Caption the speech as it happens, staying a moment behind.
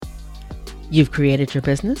You've created your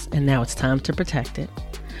business and now it's time to protect it.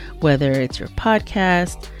 Whether it's your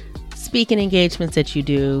podcast, speaking engagements that you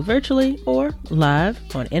do virtually or live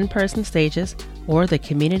on in-person stages, or the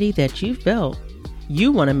community that you've built,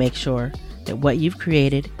 you want to make sure that what you've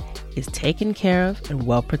created is taken care of and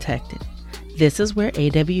well protected. This is where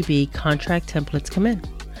AWB contract templates come in.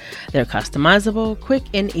 They're customizable, quick,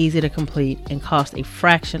 and easy to complete, and cost a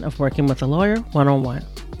fraction of working with a lawyer one-on-one.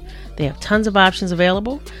 They have tons of options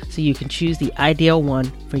available, so you can choose the ideal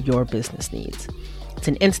one for your business needs. It's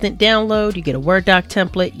an instant download. You get a Word doc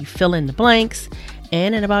template, you fill in the blanks,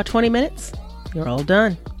 and in about 20 minutes, you're all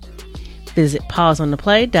done. Visit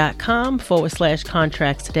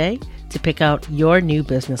pauseontheplay.com/contracts today to pick out your new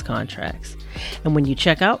business contracts. And when you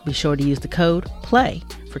check out, be sure to use the code PLAY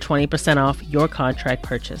for 20% off your contract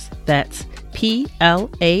purchase. That's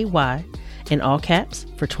PLAY in all caps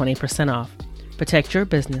for 20% off. Protect your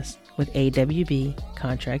business with AWB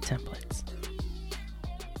contract templates.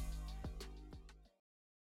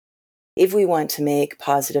 If we want to make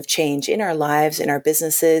positive change in our lives, in our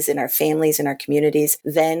businesses, in our families, in our communities,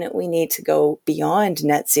 then we need to go beyond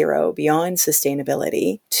net zero, beyond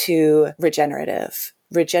sustainability to regenerative.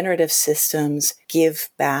 Regenerative systems give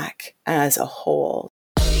back as a whole.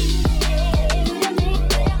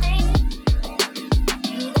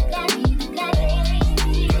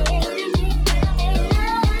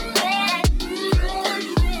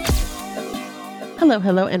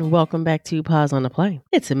 Hello, and welcome back to Pause on the Play.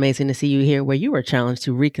 It's amazing to see you here where you are challenged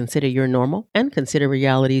to reconsider your normal and consider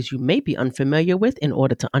realities you may be unfamiliar with in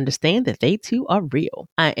order to understand that they too are real.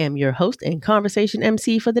 I am your host and conversation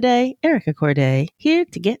MC for the day, Erica Corday, here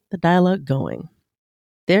to get the dialogue going.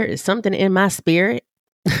 There is something in my spirit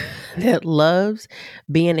that loves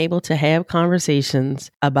being able to have conversations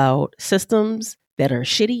about systems that are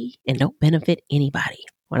shitty and don't benefit anybody.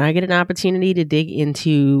 When I get an opportunity to dig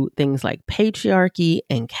into things like patriarchy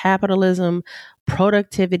and capitalism,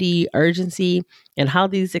 productivity, urgency, and how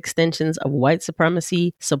these extensions of white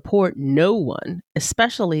supremacy support no one,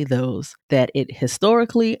 especially those that it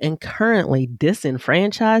historically and currently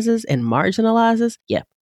disenfranchises and marginalizes, yeah,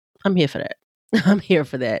 I'm here for that. I'm here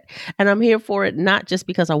for that. And I'm here for it not just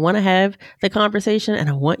because I want to have the conversation and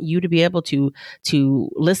I want you to be able to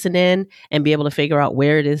listen in and be able to figure out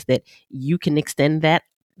where it is that you can extend that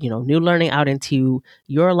new learning out into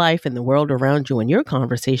your life and the world around you and your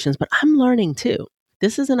conversations, but I'm learning too.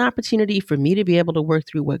 This is an opportunity for me to be able to work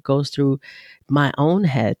through what goes through my own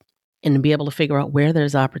head and to be able to figure out where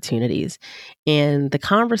there's opportunities. And the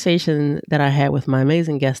conversation that I had with my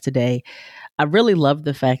amazing guest today, I really love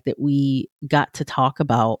the fact that we got to talk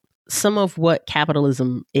about some of what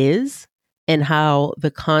capitalism is and how the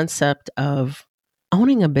concept of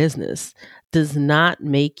owning a business does not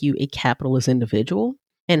make you a capitalist individual,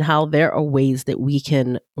 and how there are ways that we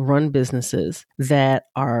can run businesses that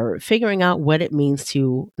are figuring out what it means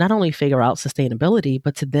to not only figure out sustainability,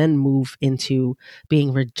 but to then move into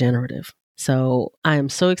being regenerative. So I am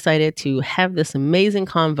so excited to have this amazing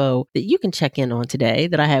convo that you can check in on today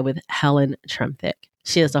that I had with Helen Tremethick.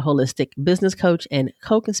 She is a holistic business coach and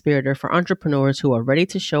co-conspirator for entrepreneurs who are ready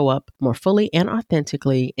to show up more fully and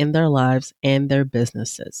authentically in their lives and their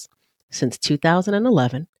businesses. Since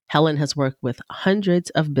 2011, Helen has worked with hundreds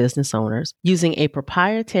of business owners using a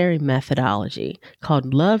proprietary methodology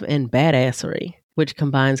called Love and Badassery, which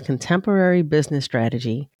combines contemporary business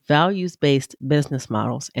strategy, values-based business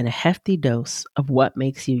models, and a hefty dose of what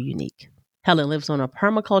makes you unique. Helen lives on a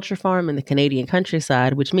permaculture farm in the Canadian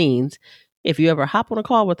countryside, which means if you ever hop on a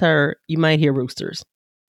call with her, you might hear roosters.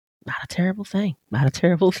 Not a terrible thing.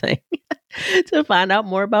 To find out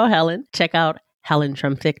more about Helen, check out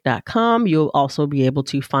HelenTremethick.com. You'll also be able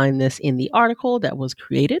to find this in the article that was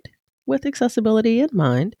created with accessibility in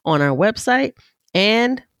mind on our website.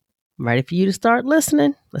 And I'm ready for you to start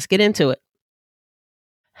listening. Let's get into it.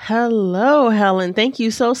 Hello, Helen. Thank you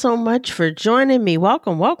so much for joining me.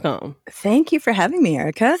 Welcome. Thank you for having me,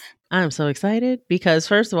 Erica. I'm so excited because,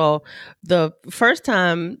 first of all, the first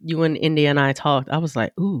time you and India and I talked, I was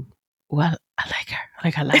like, ooh, well, I like her. I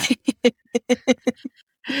like her a lot.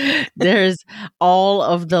 There's all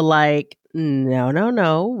of the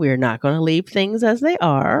no, we're not going to leave things as they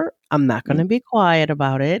are. I'm not going to be quiet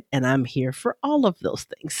about it. And I'm here for all of those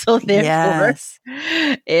things. So therefore,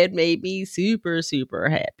 it made me super, super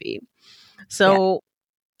happy. So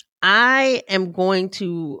I am going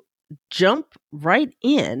to jump right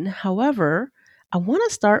in. However, I want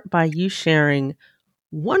to start by you sharing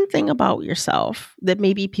one thing about yourself that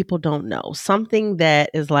maybe people don't know, something that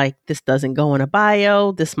is like, this doesn't go in a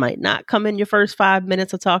bio. This might not come in your first 5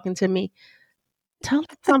 minutes of talking to me. Tell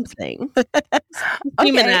us something.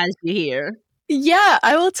 Humanize you here. Yeah,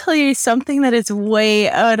 I will tell you something that is way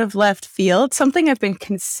out of left field, something I've been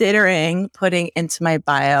considering putting into my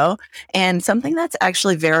bio, and something that's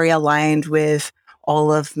actually very aligned with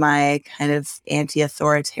all of my kind of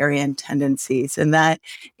anti-authoritarian tendencies. And that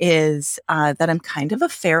is that I'm kind of a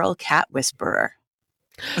feral cat whisperer.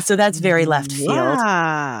 So that's very left field.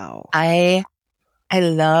 Wow. I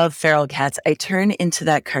love feral cats. I turn into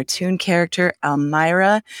that cartoon character,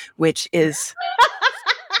 Elmira, which is,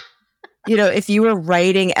 if you were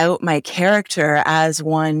writing out my character as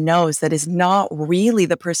one knows, that is not really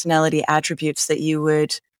the personality attributes that you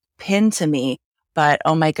would pin to me. But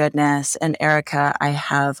oh my goodness. And Erica, I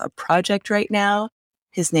have a project right now.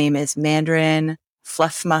 His name is Mandarin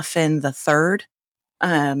Fluff Muffin the Third,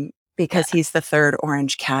 because he's the third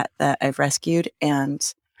orange cat that I've rescued. And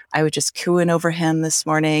I was just cooing over him this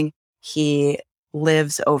morning. He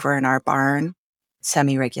lives over in our barn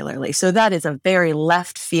semi-regularly. So that is a very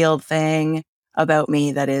left field thing about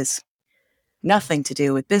me that is nothing to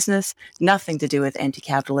do with business, nothing to do with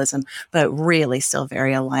anti-capitalism, but really still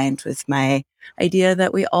very aligned with my idea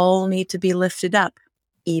that we all need to be lifted up,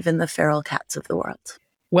 even the feral cats of the world.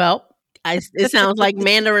 Well, it sounds like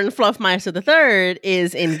Mandarin Fluffmeister the Third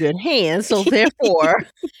is in good hands. So therefore,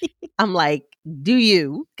 I'm like, do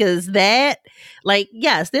you? Because that, like,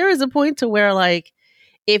 yes, there is a point to where, like,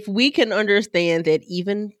 if we can understand that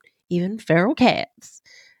even feral cats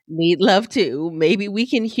need love too, maybe we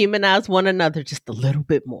can humanize one another just a little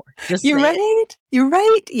bit more. Just You're saying. right. You're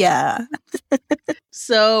right. Yeah.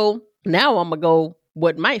 So now I'm gonna go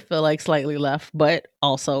what might feel like slightly left, but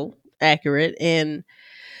also accurate. And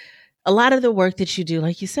a lot of the work that you do,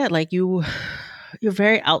 like you said, like you're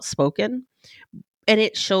very outspoken, and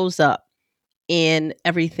it shows up in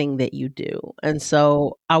everything that you do. And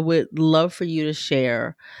so I would love for you to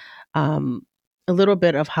share um, a little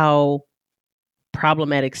bit of how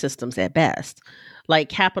problematic systems at best, like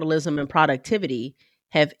capitalism and productivity,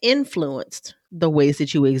 have influenced the ways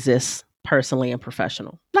that you exist personally and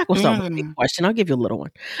professional. Not gonna start with a big question. I'll give you a little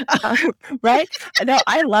one. Right? No,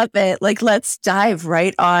 I love it. Like, let's dive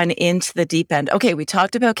right on into the deep end. Okay, we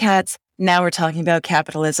talked about cats. Now we're talking about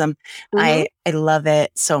capitalism. Mhm. I love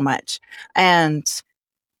it so much. And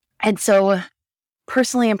so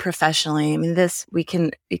personally and professionally, I mean, this we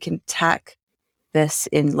can tack this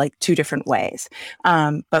in like two different ways.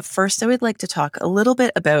 But first I would like to talk a little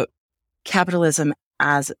bit about capitalism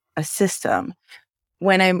as a system.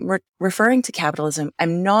 When I'm referring to capitalism,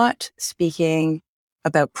 I'm not speaking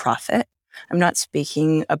about profit. I'm not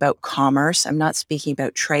speaking about commerce. I'm not speaking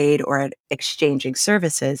about trade or exchanging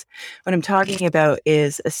services. What I'm talking about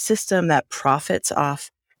is a system that profits off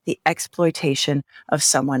the exploitation of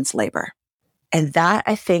someone's labor. And that,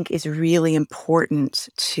 I think, is really important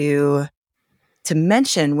to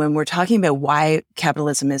mention when we're talking about why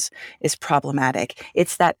capitalism is problematic.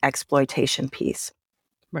 It's that exploitation piece.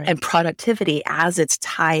 Right. And productivity, as it's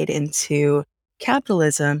tied into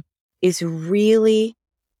capitalism, is really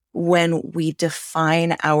when we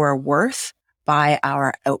define our worth by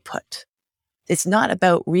our output. It's not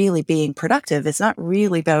about really being productive. It's not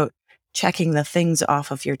really about checking the things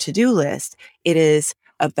off of your to-do list. It is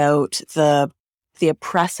about the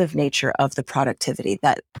oppressive nature of the productivity,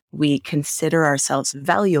 that we consider ourselves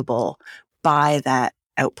valuable by that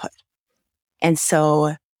output. And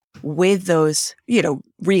so with those,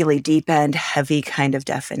 really deep end, heavy kind of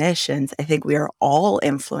definitions, I think we are all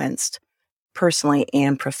influenced personally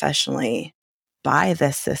and professionally by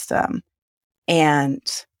this system. And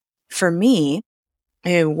for me,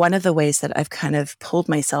 one of the ways that I've kind of pulled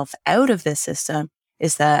myself out of this system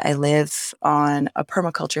is that I live on a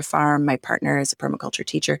permaculture farm. My partner is a permaculture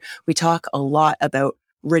teacher. We talk a lot about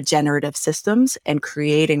regenerative systems and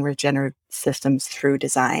creating regenerative systems through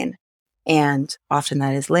design. And often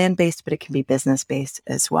that is land-based, but it can be business-based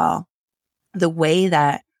as well. The way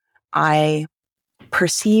that I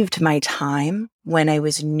perceived my time when I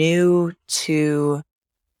was new to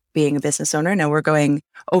being a business owner, now we're going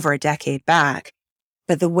over a decade back,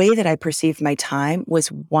 but the way that I perceived my time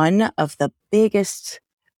was one of the biggest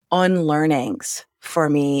unlearnings for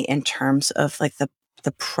me in terms of like the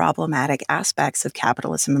problematic aspects of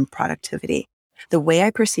capitalism and productivity. The way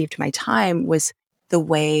I perceived my time was the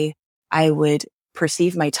way I would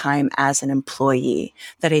perceive my time as an employee,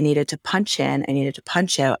 that I needed to punch in, I needed to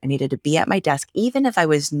punch out, I needed to be at my desk. Even if I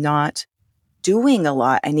was not doing a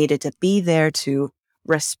lot, I needed to be there to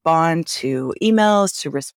respond to emails,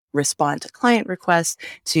 to respond to client requests,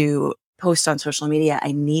 to post on social media.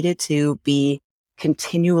 I needed to be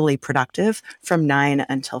continually productive from 9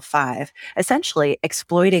 until 5, essentially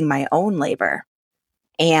exploiting my own labor.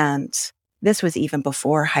 And this was even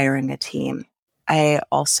before hiring a team. I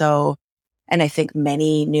also And I think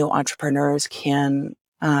many new entrepreneurs can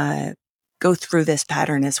go through this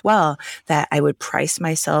pattern as well, that I would price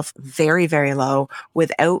myself very, very low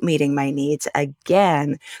without meeting my needs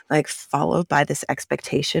again, like followed by this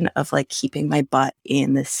expectation of like keeping my butt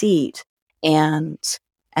in the seat and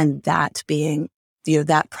that being,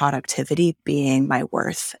 that productivity being my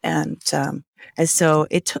worth. And so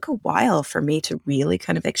it took a while for me to really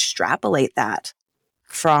kind of extrapolate that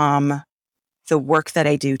from the work that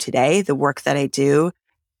I do today, the work that I do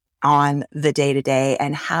on the day to day,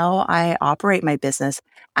 and how I operate my business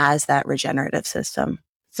as that regenerative system.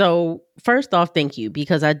 So, first off, thank you,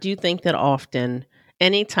 because I do think that often,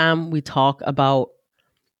 anytime we talk about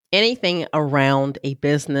anything around a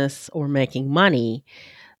business or making money,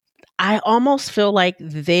 I almost feel like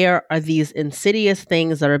there are these insidious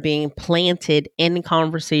things that are being planted in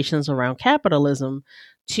conversations around capitalism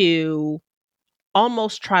to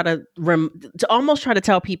almost try to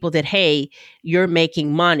tell people that, hey, you're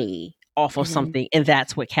making money off of something, and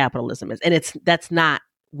that's what capitalism is, and that's not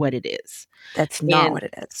what it is. That's not And what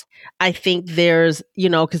it is. I think there's,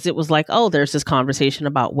 because it was like, oh, there's this conversation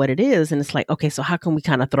about what it is, and it's like, okay, so how can we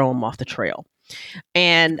kind of throw them off the trail?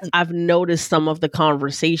 And I've noticed some of the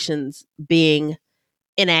conversations being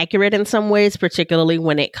inaccurate in some ways, particularly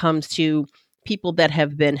when it comes to people that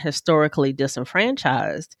have been historically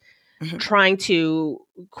disenfranchised, trying to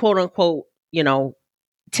quote unquote,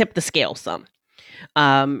 tip the scale some,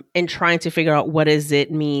 and trying to figure out what does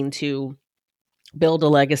it mean to build a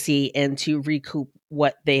legacy and to recoup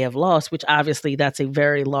what they have lost, which obviously that's a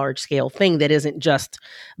very large scale thing that isn't just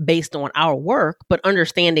based on our work, but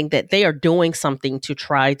understanding that they are doing something to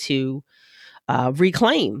try to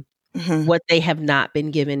reclaim what they have not been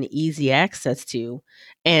given easy access to,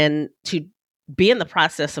 and to be in the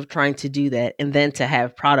process of trying to do that, and then to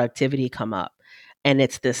have productivity come up. And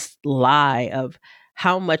it's this lie of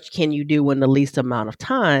how much can you do in the least amount of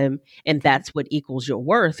time, and that's what equals your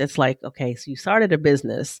worth. It's like, okay, so you started a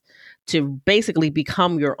business to basically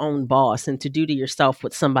become your own boss and to do to yourself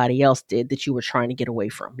what somebody else did that you were trying to get away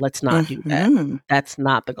from. Let's not do that. That's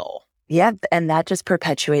not the goal. Yeah, and that just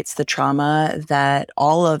perpetuates the trauma that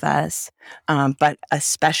all of us, but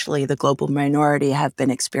especially the global minority, have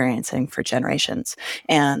been experiencing for generations.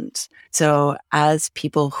 And so as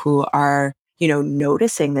people who are,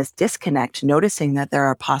 noticing this disconnect, noticing that there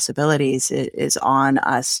are possibilities, it is on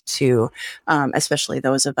us to, especially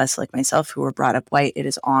those of us like myself who were brought up white, it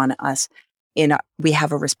is on us. We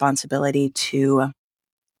have a responsibility to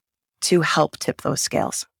help tip those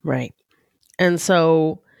scales. Right. And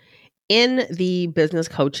so in the business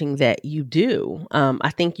coaching that you do,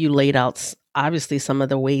 I think you laid out obviously some of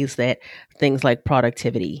the ways that things like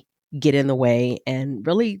productivity get in the way and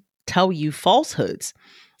really tell you falsehoods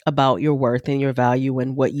about your worth and your value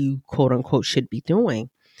and what you quote unquote should be doing.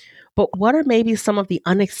 But what are maybe some of the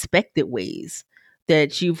unexpected ways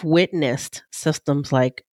that you've witnessed systems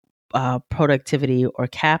like productivity or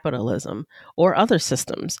capitalism or other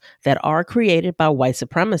systems that are created by white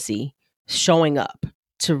supremacy showing up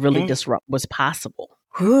to really disrupt what's possible?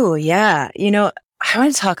 Ooh, yeah. I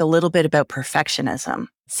want to talk a little bit about perfectionism.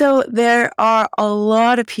 So there are a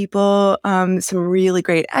lot of people, some really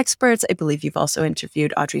great experts. I believe you've also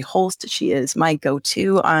interviewed Audrey Holst. She is my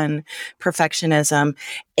go-to on perfectionism.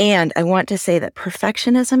 And I want to say that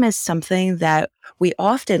perfectionism is something that we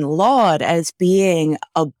often laud as being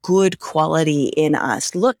a good quality in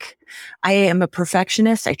us. Look, I am a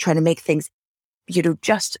perfectionist. I try to make things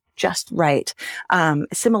just right.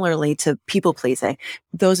 Similarly to people pleasing,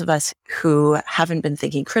 those of us who haven't been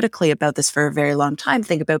thinking critically about this for a very long time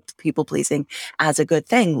think about people pleasing as a good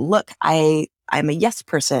thing. Look, I'm a yes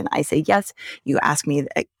person. I say yes. You ask me.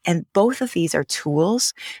 And both of these are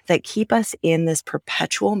tools that keep us in this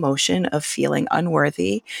perpetual motion of feeling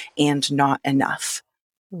unworthy and not enough.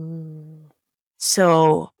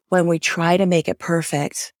 So when we try to make it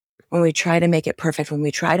perfect,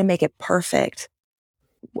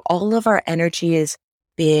 all of our energy is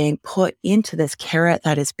being put into this carrot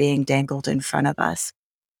that is being dangled in front of us.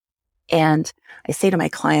 And I say to my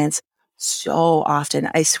clients so often,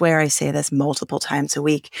 I swear I say this multiple times a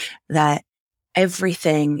week, that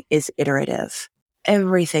everything is iterative.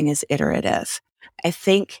 Everything is iterative. I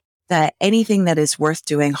think that anything that is worth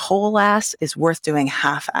doing whole-ass is worth doing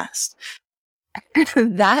half-assed.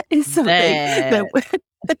 That is something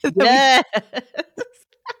Yeah.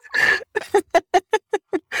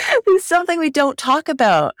 It's something we don't talk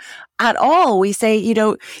about at all. We say,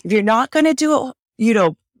 if you're not going to do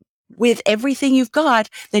it, with everything you've got,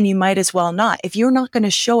 then you might as well not. If you're not going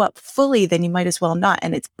to show up fully, then you might as well not.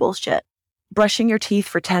 And it's bullshit. brushing your teeth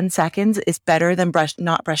for 10 seconds is better than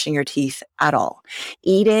not brushing your teeth at all.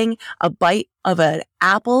 Eating a bite of an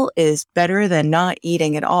apple is better than not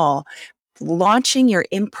eating at all. Launching your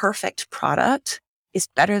imperfect product is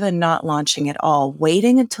better than not launching at all.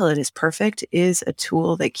 Waiting until it is perfect is a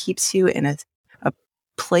tool that keeps you in a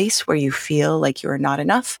place where you feel like you are not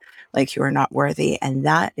enough, like you are not worthy. And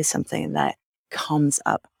that is something that comes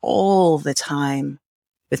up all the time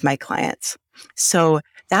with my clients. So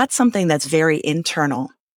that's something that's very internal,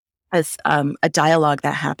 as a dialogue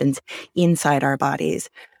that happens inside our bodies.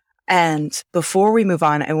 And before we move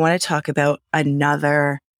on, I want to talk about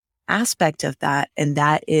another aspect of that. And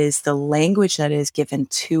that is the language that is given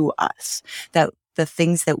to us, that the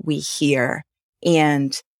things that we hear.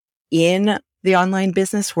 And in the online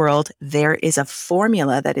business world, there is a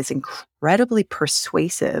formula that is incredibly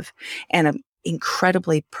persuasive and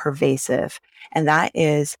incredibly pervasive. And that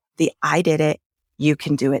is the I did it, you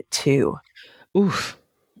can do it too. Oof.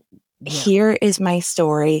 Yeah. Here is my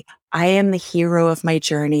story. I am the hero of my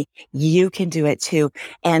journey. You can do it too.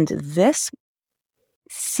 And this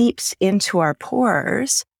seeps into our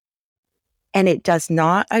pores, and it does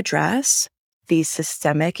not address these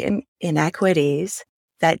systemic inequities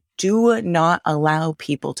that do not allow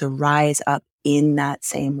people to rise up in that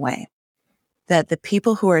same way. That the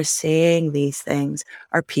people who are saying these things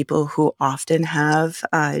are people who often have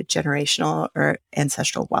generational or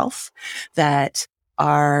ancestral wealth, that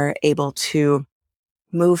are able to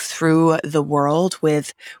move through the world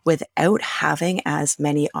without having as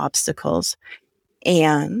many obstacles.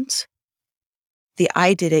 And the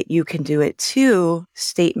I did it, you can do it too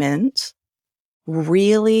statement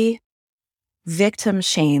really victim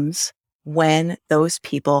shames when those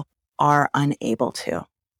people are unable to,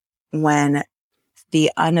 when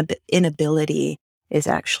the inability is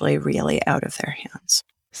actually really out of their hands.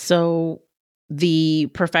 So the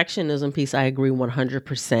perfectionism piece, I agree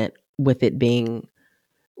 100% with it being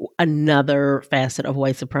another facet of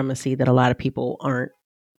white supremacy that a lot of people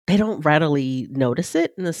they don't readily notice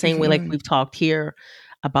it in the same way like we've talked here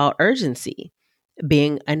about urgency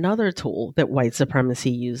being another tool that white supremacy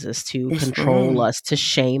uses to control us, to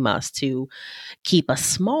shame us, to keep us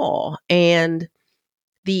small. And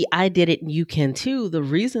the I did it and you can too, the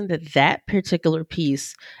reason that particular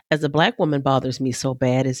piece as a Black woman bothers me so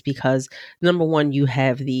bad is because, number one, you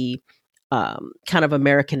have the kind of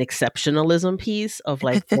American exceptionalism piece of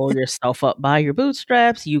like, pull yourself up by your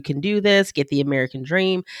bootstraps. You can do this. Get the American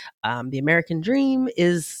dream. The American dream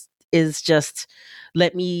is just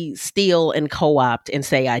let me steal and co-opt and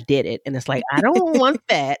say I did it. And it's like, I don't want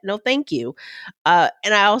that. No, thank you. And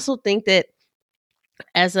I also think that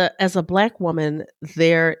as a Black woman,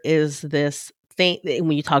 there is this thing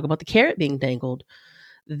when you talk about the carrot being dangled,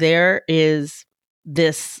 there is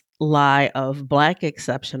this lie of Black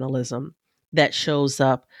exceptionalism that shows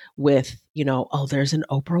up with, oh, there's an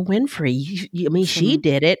Oprah Winfrey. I mean, she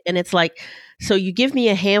did it. And it's like, so you give me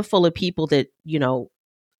a handful of people that,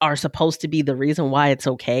 are supposed to be the reason why it's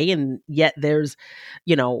okay. And yet there's,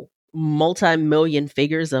 multi-million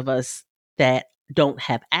figures of us that don't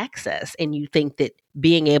have access. And you think that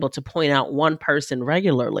being able to point out one person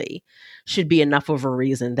regularly should be enough of a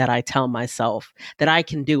reason that I tell myself that I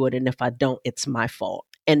can do it. And if I don't, it's my fault.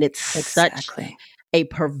 And it's such a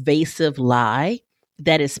pervasive lie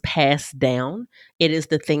that is passed down. It is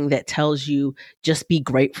the thing that tells you just be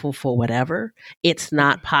grateful for whatever. It's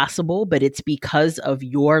not possible, but it's because of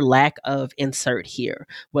your lack of insert here,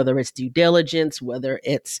 whether it's due diligence, whether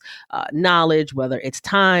it's knowledge, whether it's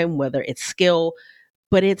time, whether it's skill.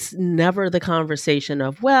 But it's never the conversation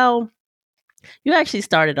of, well, you actually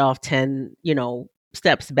started off 10,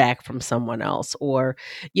 steps back from someone else, or,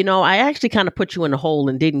 I actually kind of put you in a hole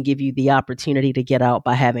and didn't give you the opportunity to get out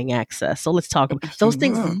by having access. So let's talk about those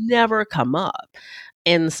things never come up.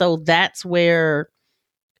 And so that's where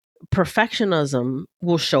perfectionism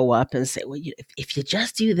will show up and say, well, if you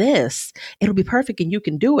just do this, it'll be perfect and you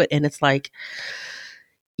can do it. And it's like,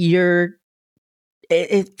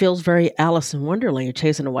 it feels very Alice in Wonderland. You're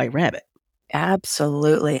chasing a white rabbit.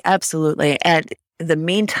 Absolutely. Absolutely. And in the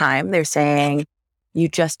meantime, they're saying, you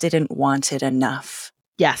just didn't want it enough.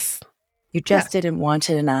 Yes. You just didn't want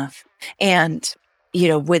it enough. And,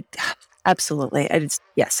 with absolutely.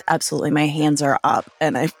 Yes, absolutely. My hands are up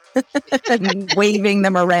and I'm waving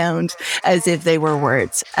them around as if they were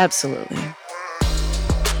words. Absolutely.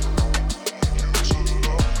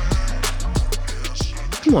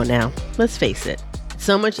 Come on now. Let's face it. It's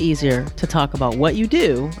so much easier to talk about what you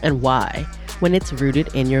do and why when it's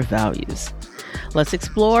rooted in your values. Let's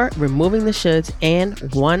explore removing the shoulds and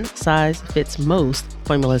one-size-fits-most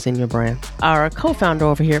formulas in your brand. Our co-founder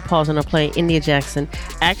over here at Pause on a Play, India Jackson,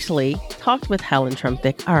 actually talked with Helen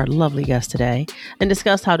Tremethick, our lovely guest today, and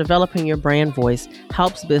discussed how developing your brand voice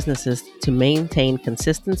helps businesses to maintain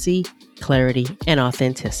consistency, clarity, and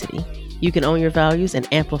authenticity. You can own your values and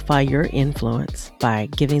amplify your influence by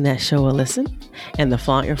giving that show a listen and the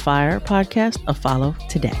Flaunt Your Fire podcast a follow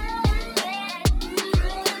today.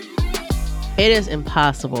 It is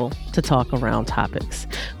impossible to talk around topics.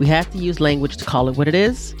 We have to use language to call it what it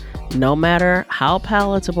is, no matter how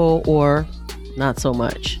palatable or not so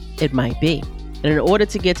much it might be. And in order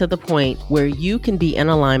to get to the point where you can be in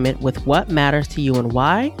alignment with what matters to you and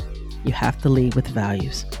why, you have to lead with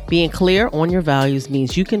values. Being clear on your values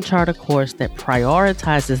means you can chart a course that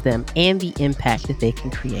prioritizes them and the impact that they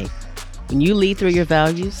can create. When you lead through your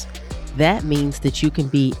values, that means that you can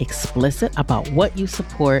be explicit about what you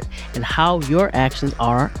support and how your actions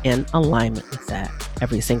are in alignment with that.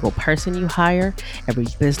 Every single person you hire, every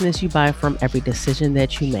business you buy from, every decision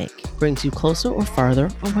that you make brings you closer or farther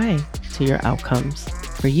away to your outcomes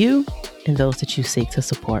for you and those that you seek to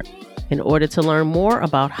support. In order to learn more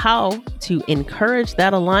about how to encourage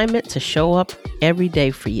that alignment to show up every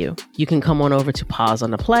day for you, you can come on over to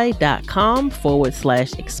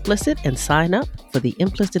pauseontheplay.com/explicit and sign up for the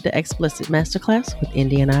Implicit to Explicit Masterclass with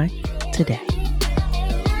Indy and I today.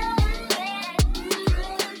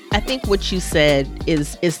 I think what you said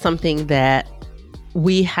is something that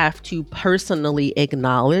we have to personally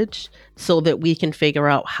acknowledge so that we can figure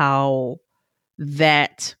out how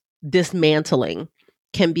that dismantling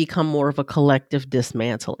can become more of a collective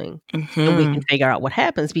dismantling. And we can figure out what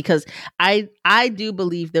happens, because I do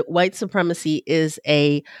believe that white supremacy is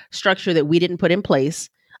a structure that we didn't put in place.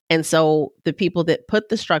 And so the people that put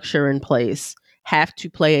the structure in place have to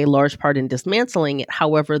play a large part in dismantling it.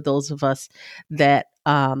 However, those of us that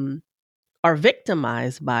are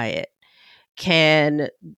victimized by it can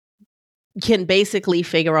basically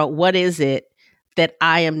figure out what is it that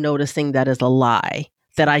I am noticing that is a lie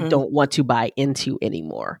that I don't want to buy into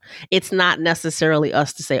anymore. It's not necessarily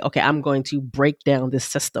us to say, okay, I'm going to break down this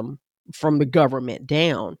system from the government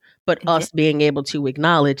down, but us being able to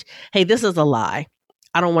acknowledge, hey, this is a lie.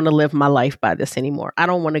 I don't want to live my life by this anymore. I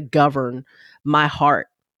don't want to govern my heart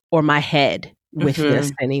or my head with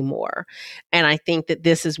this anymore. And I think that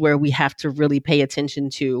this is where we have to really pay attention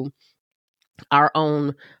to our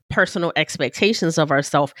own personal expectations of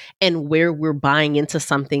ourselves and where we're buying into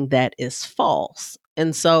something that is false.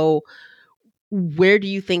 And so where do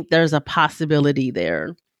you think there's a possibility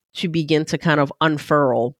there to begin to kind of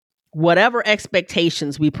unfurl whatever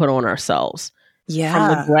expectations we put on ourselves from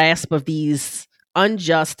the grasp of these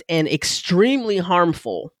unjust and extremely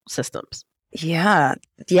harmful systems? Yeah.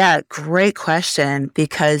 Great question,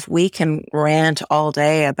 because we can rant all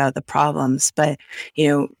day about the problems, but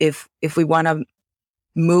if we want to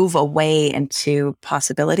move away into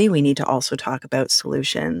possibility, we need to also talk about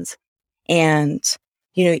solutions. And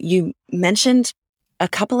you mentioned a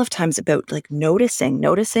couple of times about like noticing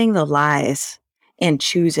the lies and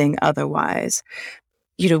choosing otherwise.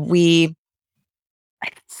 I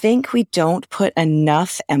think we don't put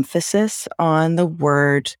enough emphasis on the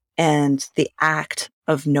word and the act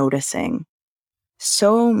of noticing.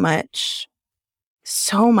 So much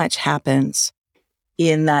happens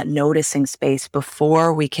in that noticing space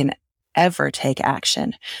before we can ever take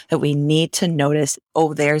action, that we need to notice,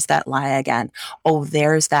 oh, there's that lie again. Oh,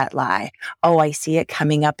 there's that lie. Oh, I see it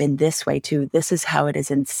coming up in this way too. This is how it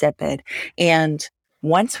is insipid. And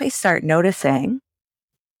once we start noticing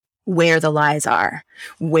where the lies are,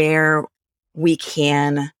 where we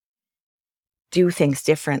can do things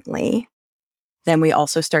differently, then we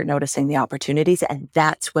also start noticing the opportunities. And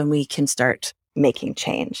that's when we can start making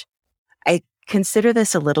change. I consider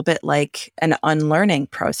this a little bit like an unlearning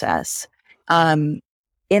process. In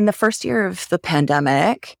the first year of the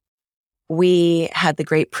pandemic, we had the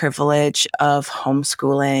great privilege of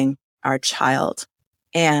homeschooling our child.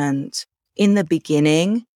 And in the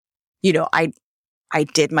beginning, I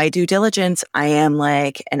did my due diligence. I am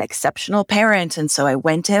like an exceptional parent. And so I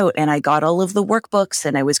went out and I got all of the workbooks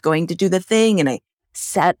and I was going to do the thing. And I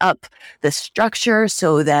set up the structure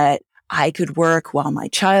so that I could work while my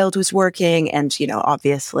child was working. And,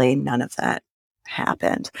 obviously none of that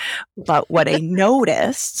happened. But what I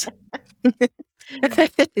noticed,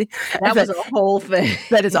 that was a whole thing.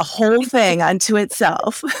 That is a whole thing unto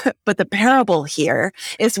itself. But the parable here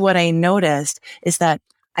is what I noticed is that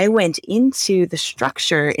I went into the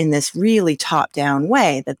structure in this really top-down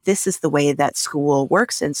way, that this is the way that school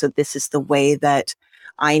works. And so this is the way that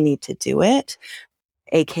I need to do it.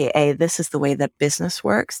 AKA, this is the way that business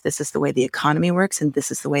works. This is the way the economy works. And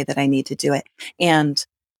this is the way that I need to do it. And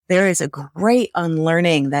there is a great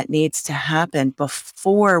unlearning that needs to happen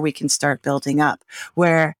before we can start building up,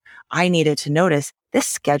 where I needed to notice this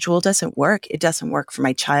schedule doesn't work. It doesn't work for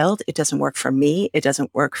my child. It doesn't work for me. It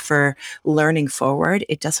doesn't work for learning forward.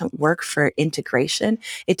 It doesn't work for integration.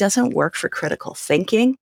 It doesn't work for critical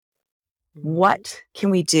thinking. What can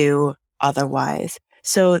we do otherwise?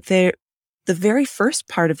 So the very first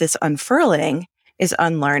part of this unfurling is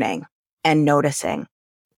unlearning and noticing.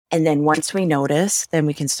 And then once we notice, then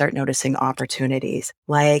we can start noticing opportunities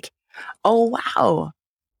like, oh, wow,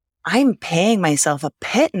 I'm paying myself a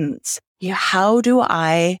pittance. Yeah, how do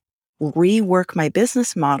I rework my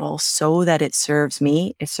business model so that it serves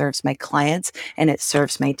me, it serves my clients, and it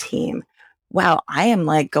serves my team? Wow, I am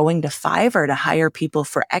like going to Fiverr to hire people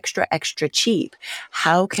for extra cheap.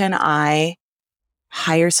 How can I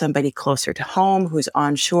hire somebody closer to home who's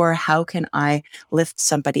onshore? How can I lift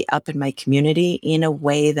somebody up in my community in a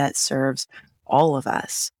way that serves all of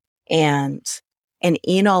us? And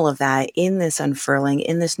in all of that, in this unfurling,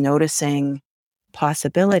 in this noticing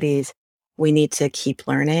possibilities, we need to keep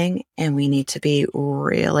learning, and we need to be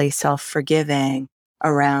really self-forgiving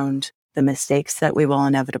around the mistakes that we will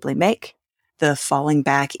inevitably make, the falling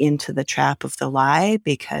back into the trap of the lie,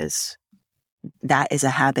 because that is a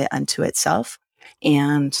habit unto itself.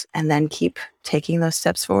 And then keep taking those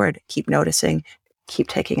steps forward, keep noticing, keep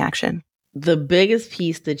taking action. The biggest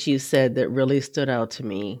piece that you said that really stood out to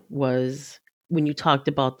me was when you talked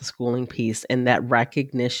about the schooling piece and that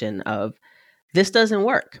recognition of this doesn't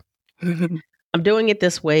work. I'm doing it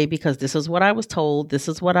this way because this is what I was told. This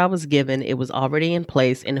is what I was given. It was already in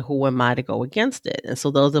place. And who am I to go against it? And so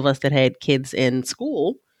those of us that had kids in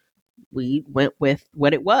school, we went with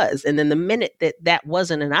what it was. And then the minute that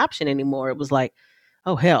wasn't an option anymore, it was like,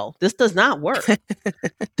 oh, hell, this does not work.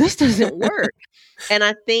 This doesn't work. And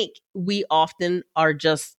I think we often are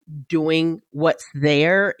just doing what's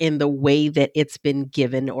there in the way that it's been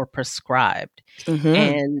given or prescribed.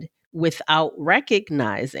 And without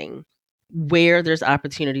recognizing where there's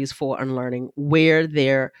opportunities for unlearning, where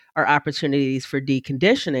there are opportunities for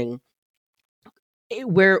deconditioning,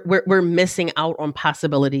 we're missing out on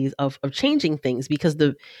possibilities of changing things, because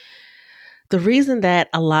the reason that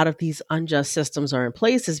a lot of these unjust systems are in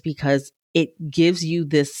place is because it gives you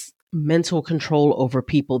this mental control over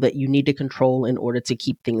people that you need to control in order to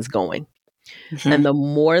keep things going. And the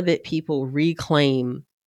more that people reclaim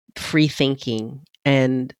free thinking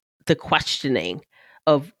and the questioning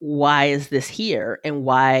of why is this here and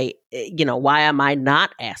why am I not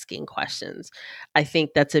asking questions? I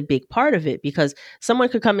think that's a big part of it, because someone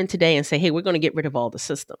could come in today and say, hey, we're going to get rid of all the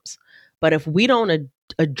systems. But if we don't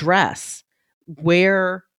address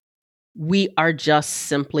where we are just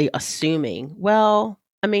simply assuming, well,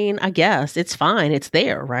 I mean, I guess it's fine. It's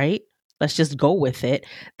there, right? Let's just go with it.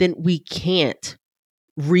 Then we can't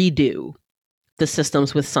redo the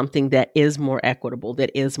systems with something that is more equitable, that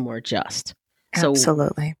is more just.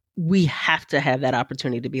 Absolutely. So we have to have that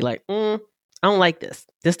opportunity to be like, I don't like this.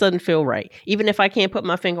 This doesn't feel right. Even if I can't put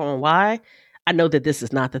my finger on why, I know that this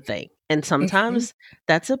is not the thing. And sometimes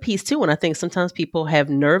that's a piece too. And I think sometimes people have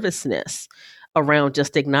nervousness around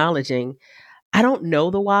just acknowledging, I don't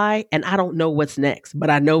know the why and I don't know what's next, but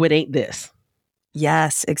I know it ain't this.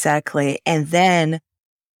 Yes, exactly. And then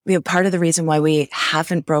part of the reason why we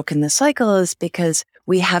haven't broken the cycle is because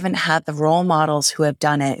we haven't had the role models who have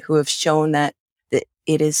done it, who have shown that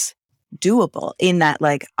it is doable in that,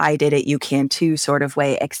 like, I did it, you can too sort of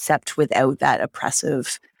way, except without that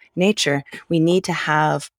oppressive nature. We need to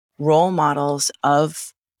have role models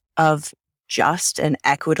of just and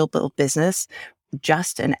equitable business,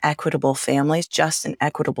 just and equitable families, just and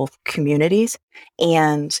equitable communities.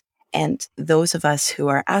 And those of us who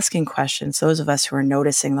are asking questions, those of us who are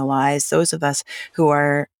noticing the lies, those of us who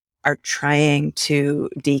are trying to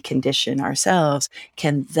decondition ourselves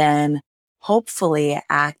can then hopefully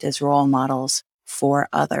act as role models for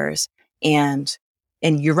others. And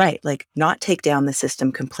you're right, like, not take down the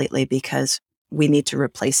system completely, because we need to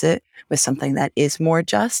replace it with something that is more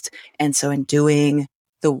just. And so in doing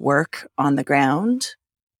the work on the ground,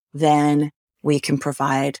 then we can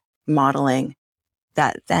provide modeling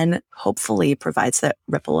that then hopefully provides that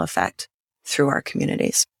ripple effect through our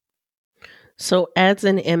communities. So as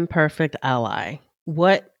an imperfect ally,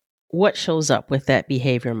 what shows up with that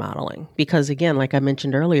behavior modeling? Because again, like I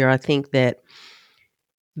mentioned earlier, I think that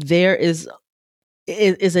there is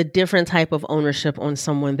a different type of ownership on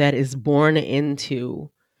someone that is born into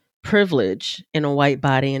privilege in a white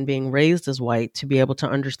body and being raised as white to be able to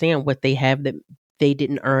understand what they have that they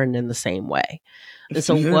didn't earn in the same way. And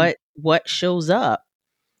so what shows up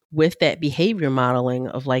with that behavior modeling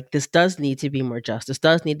of like, this does need to be more just, this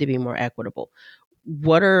does need to be more equitable.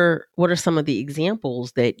 What are some of the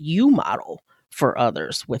examples that you model for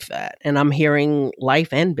others with that? And I'm hearing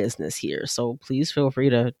life and business here, so please feel free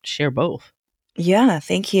to share both. Yeah,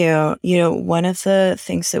 thank you. One of the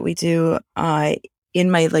things that we do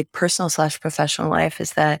in my personal / professional life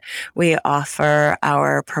is that we offer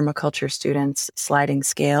our permaculture students sliding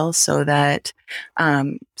scale so that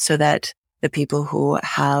the people who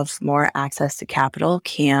have more access to capital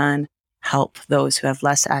can help those who have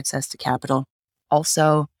less access to capital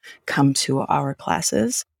also come to our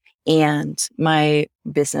classes. And my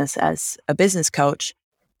business as a business coach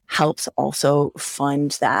helps also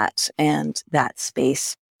fund that and that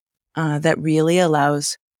space that really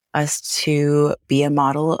allows us to be a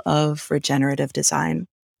model of regenerative design.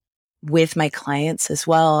 With my clients as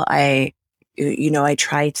well, I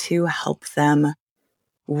try to help them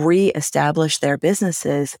reestablish their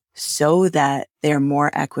businesses so that they're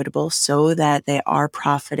more equitable, so that they are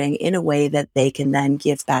profiting in a way that they can then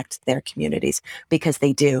give back to their communities, because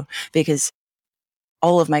they do. Because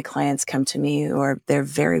all of my clients come to me, or they're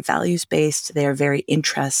very values based. They're very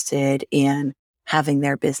interested in having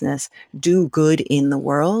their business do good in the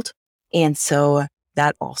world. And so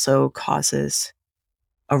that also causes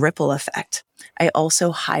a ripple effect. I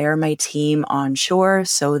also hire my team onshore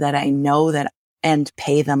so that I know that, and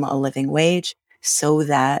pay them a living wage, so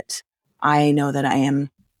that I know that I am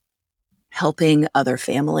helping other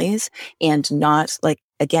families and not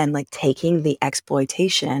taking the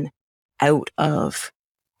exploitation out of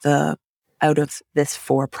this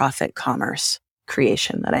for-profit commerce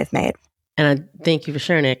creation that I've made. And I thank you for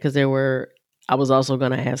sharing that, because I was also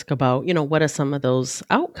going to ask about, what are some of those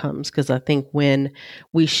outcomes? Because I think when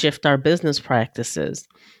we shift our business practices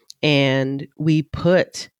and we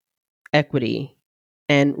put equity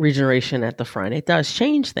and regeneration at the front, it does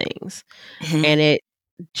change things. Mm-hmm. And it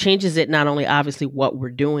changes it not only obviously what we're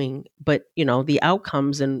doing, but the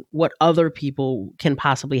outcomes and what other people can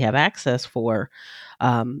possibly have access for,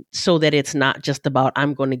 so that it's not just about,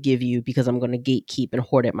 I'm going to give you because I'm going to gatekeep and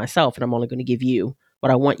hoard it myself, and I'm only going to give you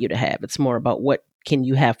what I want you to have. It's more about what can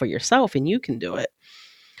you have for yourself, and you can do it.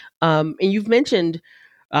 And you've mentioned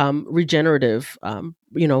regenerative,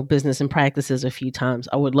 business and practices a few times.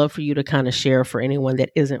 I would love for you to kind of share, for anyone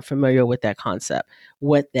that isn't familiar with that concept,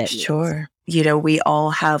 what that means. Sure. We all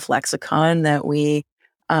have lexicon that we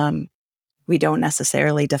don't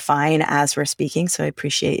necessarily define as we're speaking. So I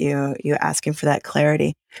appreciate you asking for that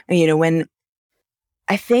clarity. And, when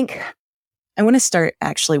I think I want to start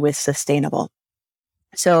actually with sustainable.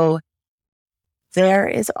 So there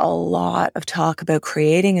is a lot of talk about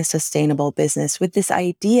creating a sustainable business with this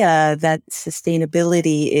idea that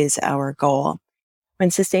sustainability is our goal, when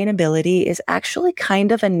sustainability is actually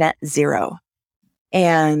kind of a net zero.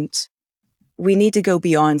 And we need to go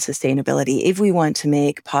beyond sustainability if we want to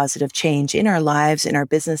make positive change in our lives, in our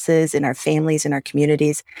businesses, in our families, in our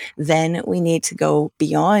communities. Then we need to go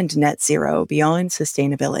beyond net zero, beyond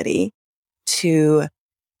sustainability, to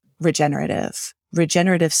regenerative.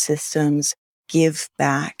 Regenerative systems give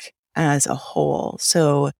back as a whole.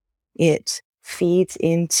 So it feeds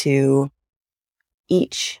into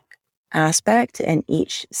each aspect and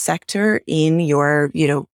each sector in your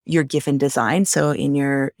given design. So in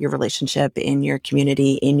your relationship, in your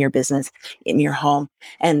community, in your business, in your home,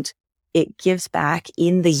 and it gives back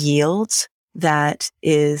in the yields that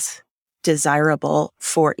is desirable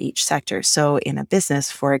for each sector. So in a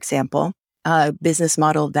business, for example, a business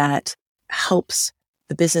model that helps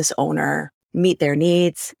the business owner meet their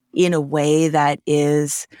needs in a way that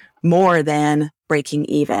is more than breaking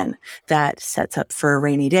even, that sets up for a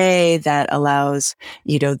rainy day, that allows,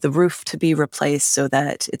 the roof to be replaced so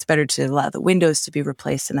that it's better to allow the windows to be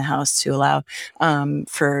replaced in the house, to allow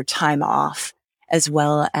for time off, as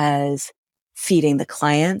well as feeding the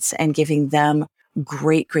clients and giving them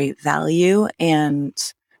great value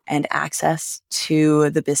and access to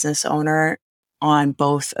the business owner on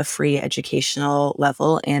both a free educational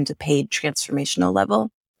level and a paid transformational level,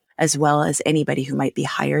 as well as anybody who might be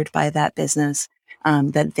hired by that business,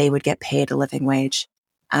 that they would get paid a living wage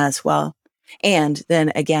as well. And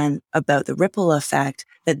then again, about the ripple effect,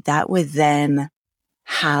 that would then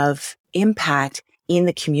have impact in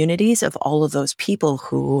the communities of all of those people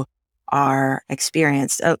who are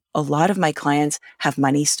experienced. A lot of my clients have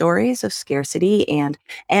money stories of scarcity and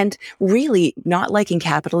really not liking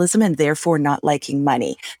capitalism, and therefore not liking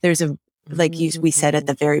money. There's we said at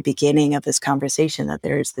the very beginning of this conversation, that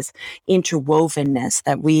there's this interwovenness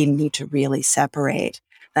that we need to really separate,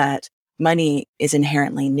 that money is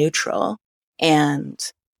inherently neutral. And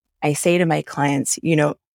I say to my clients,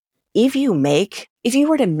 if you make if you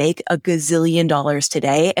were to make a gazillion dollars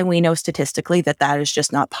today, and we know statistically that that is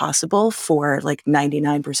just not possible for like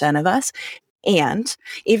 99% of us. And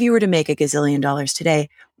if you were to make a gazillion dollars today,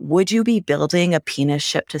 would you be building a penis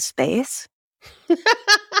ship to space?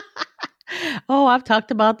 Oh, I've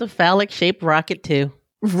talked about the phallic shaped rocket too.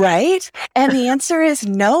 Right? And the answer is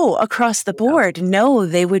no across the board. No,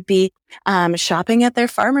 they would be shopping at their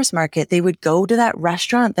farmer's market. They would go to that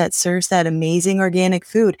restaurant that serves that amazing organic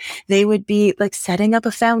food. They would be like setting up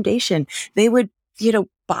a foundation. They would,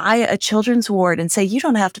 buy a children's ward and say, you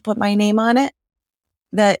don't have to put my name on it.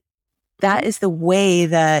 That is the way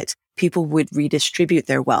that people would redistribute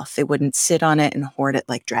their wealth. They wouldn't sit on it and hoard it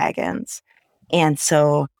like dragons. And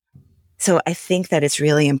so I think that it's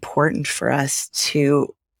really important for us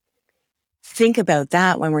to think about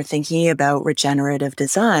that when we're thinking about regenerative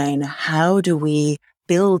design. How do we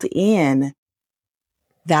build in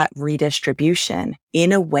that redistribution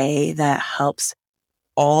in a way that helps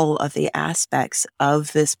all of the aspects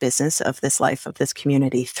of this business, of this life, of this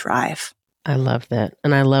community thrive? I love that.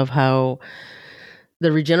 And I love how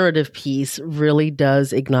the regenerative piece really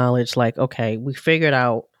does acknowledge, like, okay, we figured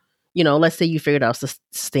out, let's say you figured out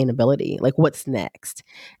sustainability, like what's next.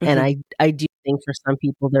 And I do think for some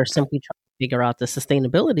people, they're simply trying to figure out the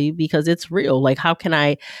sustainability because it's real. Like, how can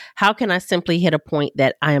I simply hit a point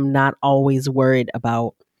that I am not always worried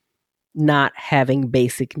about not having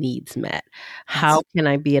basic needs met? How can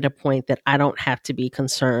I be at a point that I don't have to be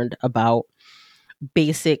concerned about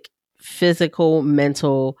basic physical,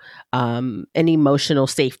 mental, and emotional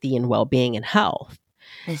safety and well-being and health?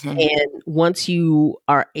 And once you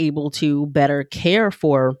are able to better care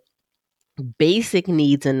for basic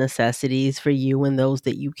needs and necessities for you and those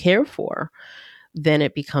that you care for, then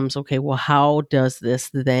it becomes, okay, well, how does this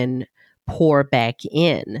then pour back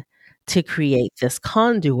in to create this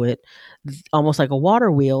conduit, almost like a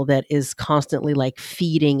water wheel that is constantly like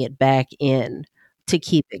feeding it back in to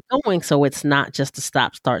keep it going, so it's not just a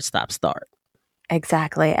stop, start, stop, start.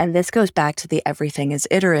 Exactly. And this goes back to the everything is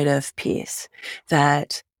iterative piece,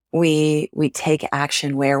 that we take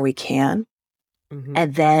action where we can.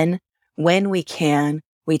 And then when we can,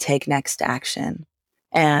 we take next action.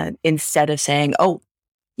 And instead of saying, oh,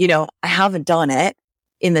 I haven't done it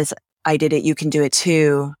in this, I did it, you can do it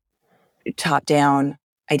too, top down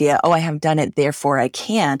idea. Oh, I haven't done it, therefore I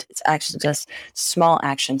can't. It's actually just small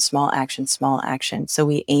action, small action, small action. So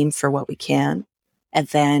we aim for what we can. And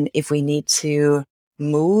then if we need to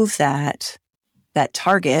move that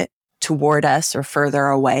target toward us or further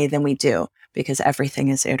away, then we do, because everything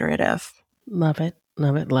is iterative. Love it.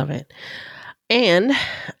 Love it. Love it. And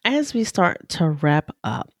as we start to wrap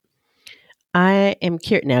up, I am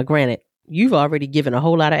curious. Now, granted, you've already given a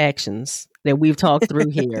whole lot of actions that we've talked through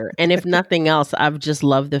here. And if nothing else, I've just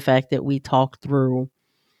loved the fact that we talked through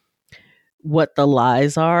what the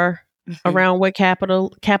lies are around what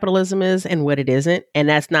capitalism is and what it isn't. And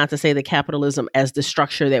that's not to say that capitalism as the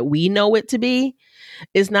structure that we know it to be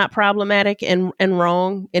is not problematic and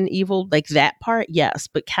wrong and evil. Like that part, yes.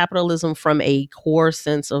 But capitalism from a core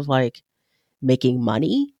sense of like making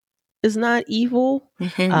money is not evil.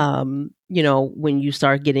 When you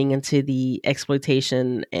start getting into the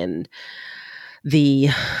exploitation and the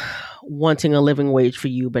wanting a living wage for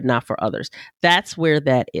you, but not for others, that's where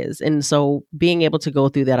that is. And so being able to go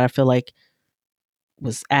through that, I feel like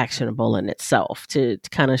was actionable in itself to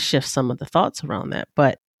kind of shift some of the thoughts around that.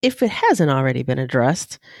 But if it hasn't already been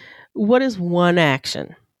addressed, what is one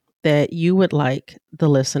action that you would like the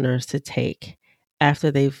listeners to take after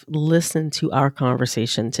they've listened to our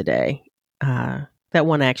conversation today? That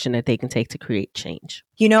one action that they can take to create change.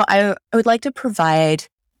 I would like to provide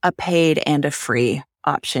a paid and a free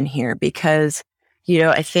option here because,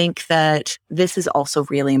 I think that this is also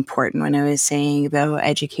really important when I was saying about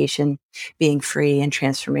education being free and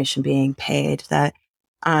transformation being paid, that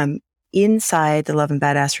inside the Love and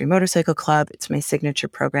Badassery Motorcycle Club, it's my signature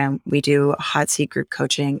program. We do a hot seat group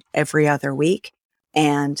coaching every other week.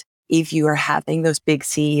 And if you are having those big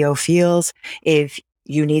CEO feels, if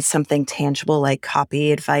you need something tangible like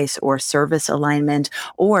copy advice or service alignment,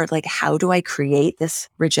 or like, how do I create this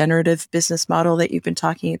regenerative business model that you've been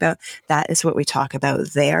talking about? That is what we talk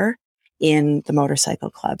about there in the Motorcycle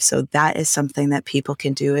Club. So that is something that people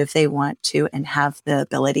can do if they want to and have the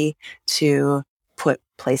ability to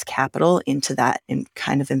place capital into that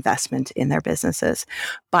kind of investment in their businesses.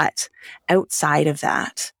 But outside of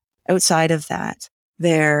that,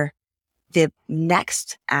 the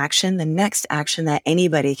next action that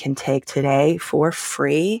anybody can take today for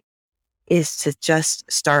free is to just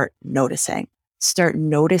start noticing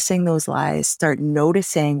those lies, start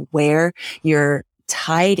noticing where you're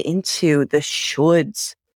tied into the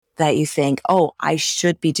shoulds that you think, oh, I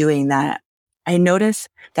should be doing that. I notice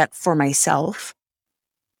that for myself,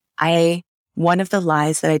 one of the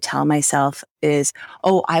lies that I tell myself is,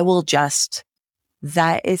 oh, I will just,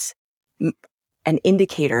 that is an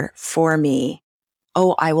indicator for me.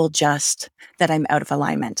 Oh, I will just, that I'm out of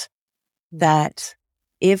alignment. That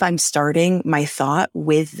if I'm starting my thought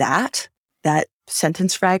with that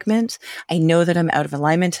sentence fragment, I know that I'm out of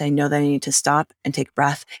alignment. I know that I need to stop and take a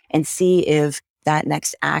breath and see if that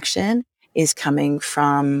next action is coming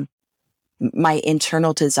from my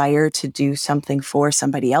internal desire to do something for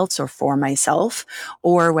somebody else or for myself,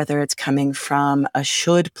 or whether it's coming from a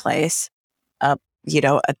should place, a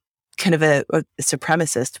kind of a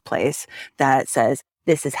supremacist place that says,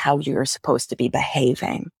 this is how you're supposed to be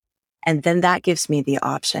behaving. And then that gives me the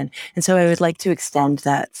option. And so I would like to extend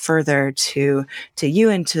that further to you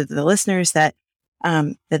and to the listeners that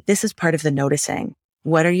this is part of the noticing.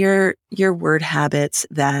 What are your word habits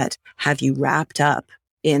that have you wrapped up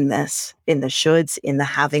in this, in the shoulds, in the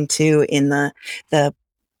having to, in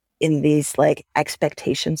these like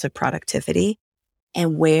expectations of productivity?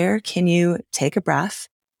 And where can you take a breath,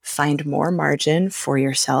 find more margin for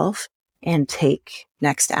yourself, and take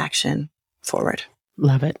next action forward?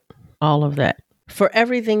 Love it. All of that. For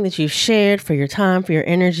everything that you've shared, for your time, for your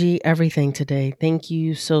energy, everything today. Thank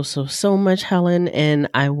you so much, Helen. And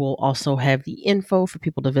I will also have the info for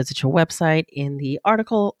people to visit your website in the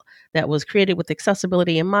article that was created with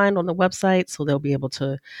accessibility in mind on the website. So they'll be able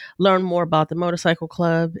to learn more about the Motorcycle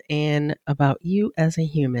Club and about you as a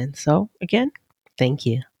human. So again, thank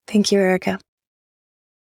you. Thank you, Erica.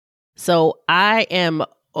 So I am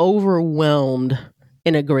overwhelmed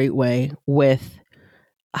in a great way with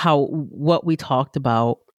how what we talked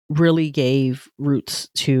about really gave roots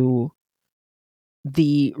to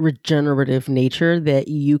the regenerative nature that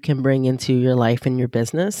you can bring into your life and your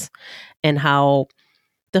business, and how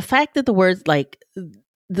the fact that the words like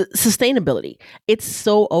the sustainability, it's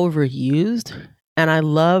so overused. And I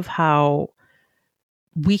love how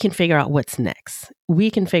we can figure out what's next. We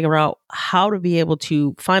can figure out how to be able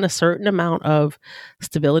to find a certain amount of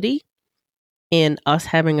stability in us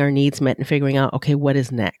having our needs met and figuring out, okay, what is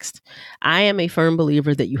next? I am a firm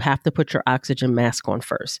believer that you have to put your oxygen mask on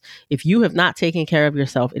first. If you have not taken care of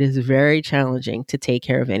yourself, it is very challenging to take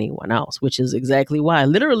care of anyone else, which is exactly why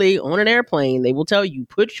literally on an airplane, they will tell you,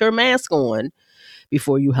 put your mask on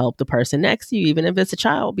before you help the person next to you, even if it's a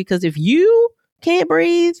child. Because if you can't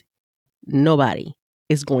breathe, nobody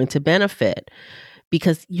is going to benefit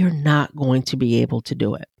because you're not going to be able to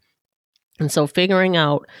do it. And so figuring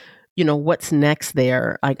out what's next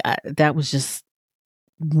there, that was just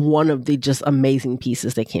one of the just amazing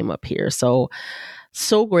pieces that came up here. So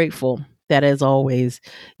grateful that, as always,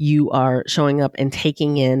 you are showing up and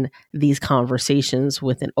taking in these conversations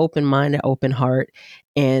with an open mind, an open heart,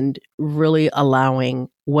 and really allowing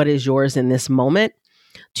what is yours in this moment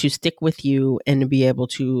to stick with you and to be able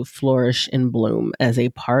to flourish and bloom as a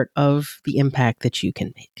part of the impact that you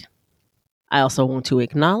can make. I also want to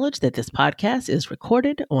acknowledge that this podcast is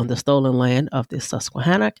recorded on the stolen land of the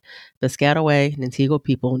Susquehannock, Piscataway, and Antigua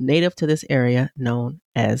people native to this area known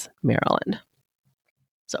as Maryland.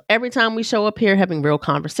 So every time we show up here having real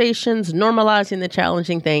conversations, normalizing the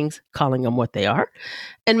challenging things, calling them what they are,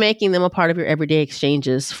 and making them a part of your everyday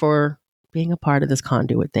exchanges for being a part of this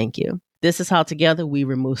conduit. Thank you. This is how together we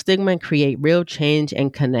remove stigma and create real change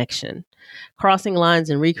and connection, crossing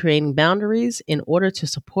lines and recreating boundaries in order to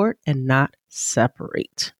support and not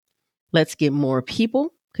separate. Let's get more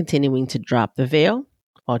people continuing to drop the veil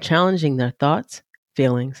while challenging their thoughts,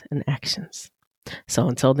 feelings, and actions. So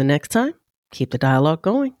until the next time, keep the dialogue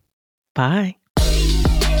going. Bye.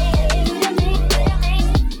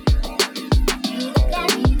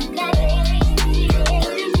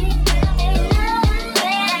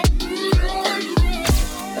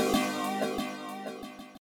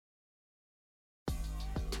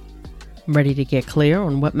 Ready to get clear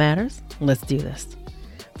on what matters? Let's do this.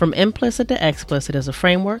 From implicit to explicit is a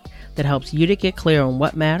framework that helps you to get clear on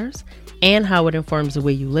what matters and how it informs the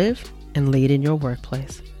way you live and lead in your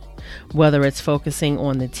workplace. Whether it's focusing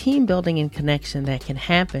on the team building and connection that can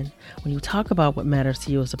happen when you talk about what matters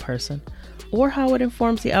to you as a person, or how it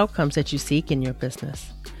informs the outcomes that you seek in your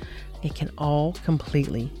business, it can all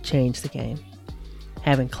completely change the game.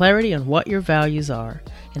 Having clarity on what your values are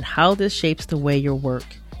and how this shapes the way your work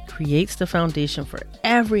creates the foundation for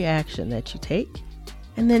every action that you take,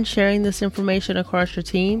 and then sharing this information across your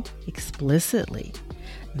team explicitly.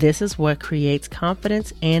 This is what creates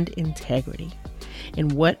confidence and integrity in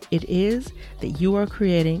what it is that you are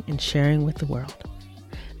creating and sharing with the world.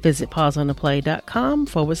 Visit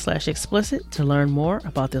pauseontheplay.com/explicit to learn more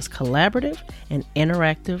about this collaborative and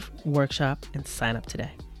interactive workshop and sign up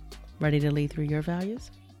today. Ready to lead through your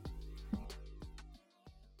values?